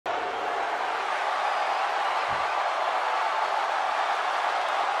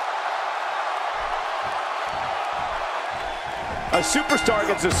A superstar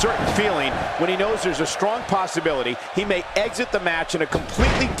gets a certain feeling when he knows there's a strong possibility he may exit the match in a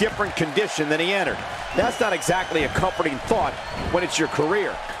completely different condition than he entered. That's not exactly a comforting thought when it's your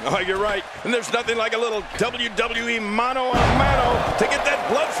career. Oh, you're right. And there's nothing like a little WWE mano-a-mano to get that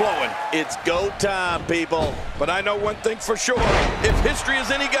blood flowing. It's go time, people. But I know one thing for sure. If history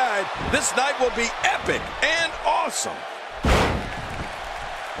is any guide, this night will be epic and awesome.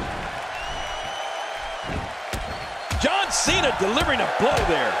 John Cena delivering a blow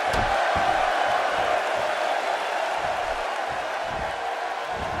there.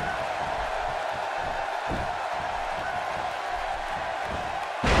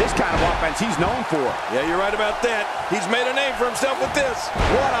 This kind of offense he's known for. Yeah, you're right about that. He's made a name for himself with this.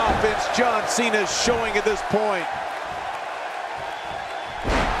 What offense John Cena is showing at this point.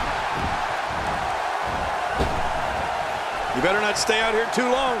 You better not stay out here too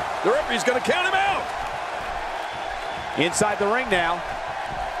long. The referee's going to count him out. Inside the ring now.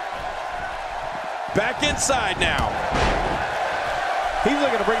 Back inside now. He's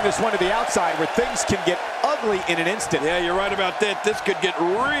looking to bring this one to the outside where things can get ugly in an instant. Yeah, you're right about that. This could get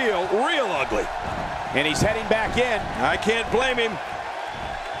real ugly. And he's heading back in. I can't blame him.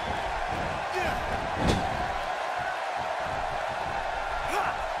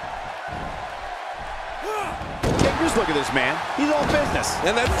 Just look at this man. He's all business.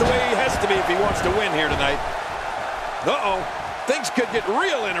 And that's the way he has to be if he wants to win here tonight. Uh-oh. Things could get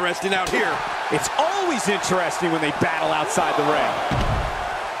real interesting out here. It's always interesting when they battle outside the ring.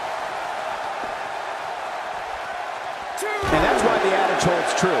 And that's why the adage holds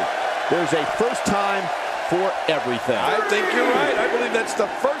true. There's a first time for everything. I think you're right. I believe that's the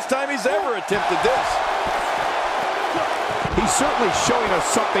first time he's ever attempted this. He's certainly showing us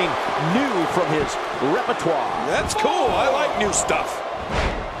something new from his repertoire. That's cool. I like new stuff.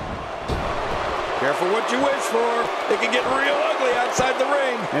 Careful what you wish for. It can get real ugly outside the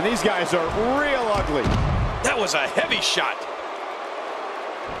ring. And these guys are real ugly. That was a heavy shot.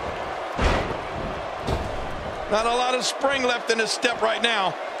 Not a lot of spring left in his step right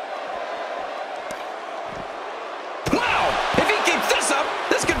now. Wow! If he keeps this up,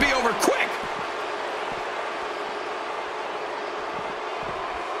 this could be over quick.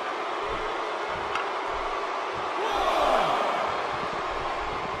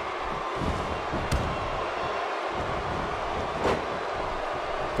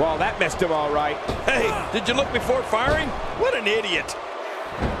 Well, that messed him all right. Hey, did you look before firing? What an idiot.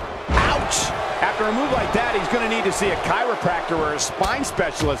 Ouch! After a move like that, he's going to need to see a chiropractor or a spine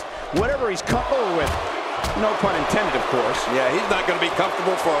specialist, whatever he's comfortable with. No pun intended, of course. Yeah, he's not going to be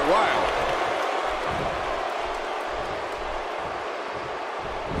comfortable for a while.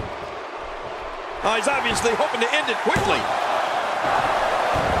 He's obviously hoping to end it quickly.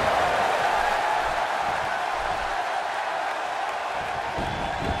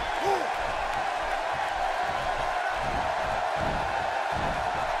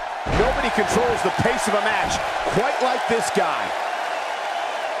 Nobody controls the pace of a match quite like this guy.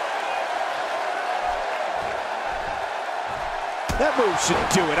 That move should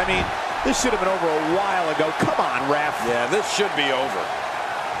do it. I mean, this should have been over a while ago. Come on, ref. Yeah, this should be over.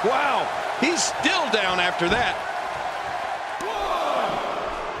 Wow, he's still down after that.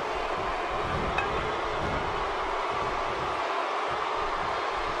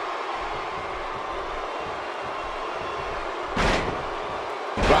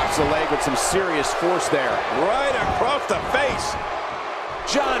 Drops the leg with some serious force there. Right across the face.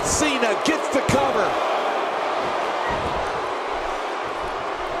 John Cena gets the cover.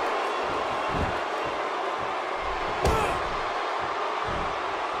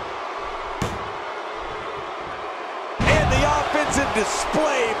 And the offensive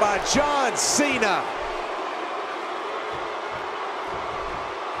display by John Cena.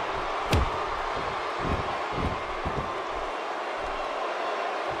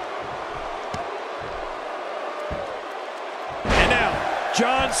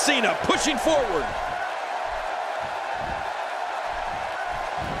 John Cena pushing forward.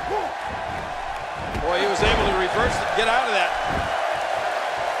 Boy, he was able to reverse it, get out of that.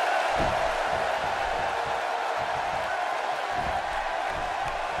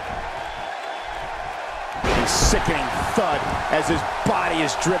 A sickening thud as his body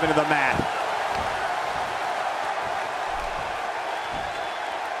is driven to the mat.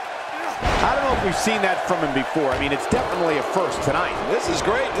 I don't know if we've seen that from him before. I mean, it's definitely a first tonight. This is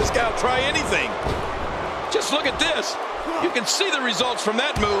great. This guy will try anything. Just look at this. You can see the results from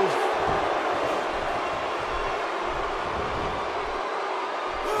that move.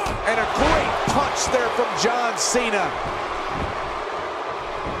 And a great punch there from John Cena.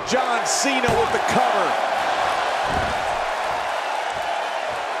 John Cena with the cover.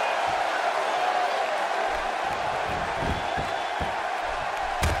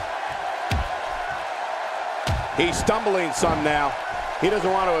 He's stumbling some now. He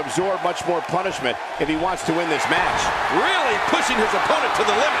doesn't want to absorb much more punishment if he wants to win this match. Really pushing his opponent to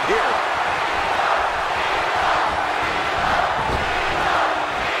the limit here.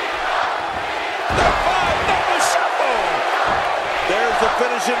 The 5 double shuffle. There's the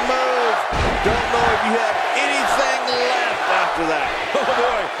finishing move. Don't know if you have anything left after that. Oh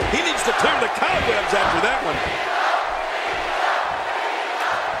boy, he needs to clear the cobwebs after that one.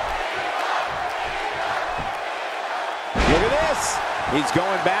 Look at this. He's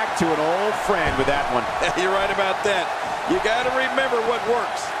going back to an old friend with that one. You're right about that. You got to remember what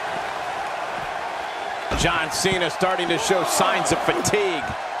works. John Cena starting to show signs of fatigue.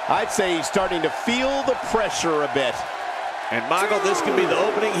 I'd say he's starting to feel the pressure a bit. And Michael, this could be the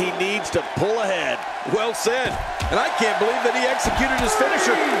opening he needs to pull ahead. Well said. And I can't believe that he executed his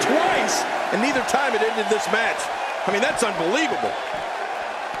finisher twice, and neither time it ended this match. I mean, that's unbelievable.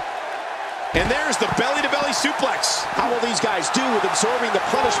 And there's the belly-to-belly suplex. How will these guys do with absorbing the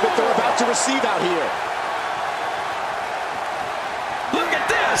punishment they're about to receive out here? Look at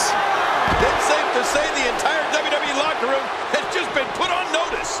this. It's safe to say the entire WWE locker room has just been put on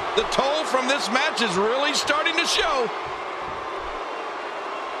notice. The toll from this match is really starting to show.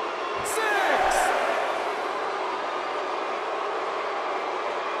 6.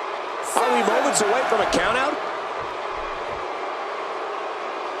 Are we moments away from a countout?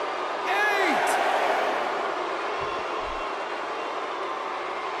 8.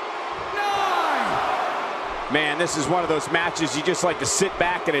 9. Man, this is one of those matches you just like to sit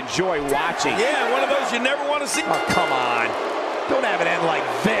back and enjoy watching. Yeah, one of those you never want to see. Oh, come on. Don't have it end like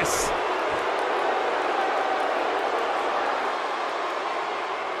this.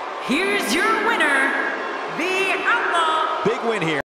 Here's your winner, the Outlaw. Big win here.